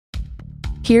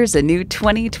Here's a new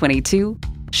 2022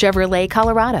 Chevrolet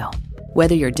Colorado.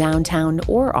 Whether you're downtown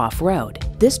or off-road,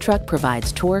 this truck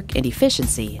provides torque and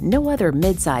efficiency no other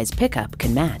midsize pickup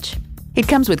can match. It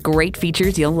comes with great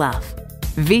features you'll love: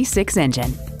 V6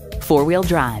 engine, four-wheel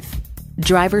drive,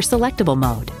 driver selectable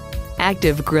mode,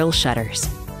 active grille shutters,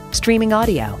 streaming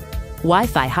audio,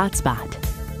 Wi-Fi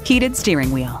hotspot, heated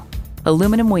steering wheel,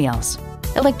 aluminum wheels,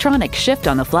 electronic shift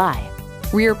on the fly,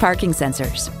 rear parking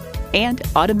sensors, and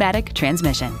automatic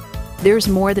transmission. There's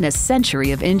more than a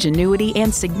century of ingenuity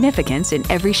and significance in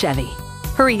every Chevy.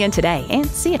 Hurry in today and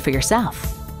see it for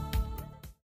yourself.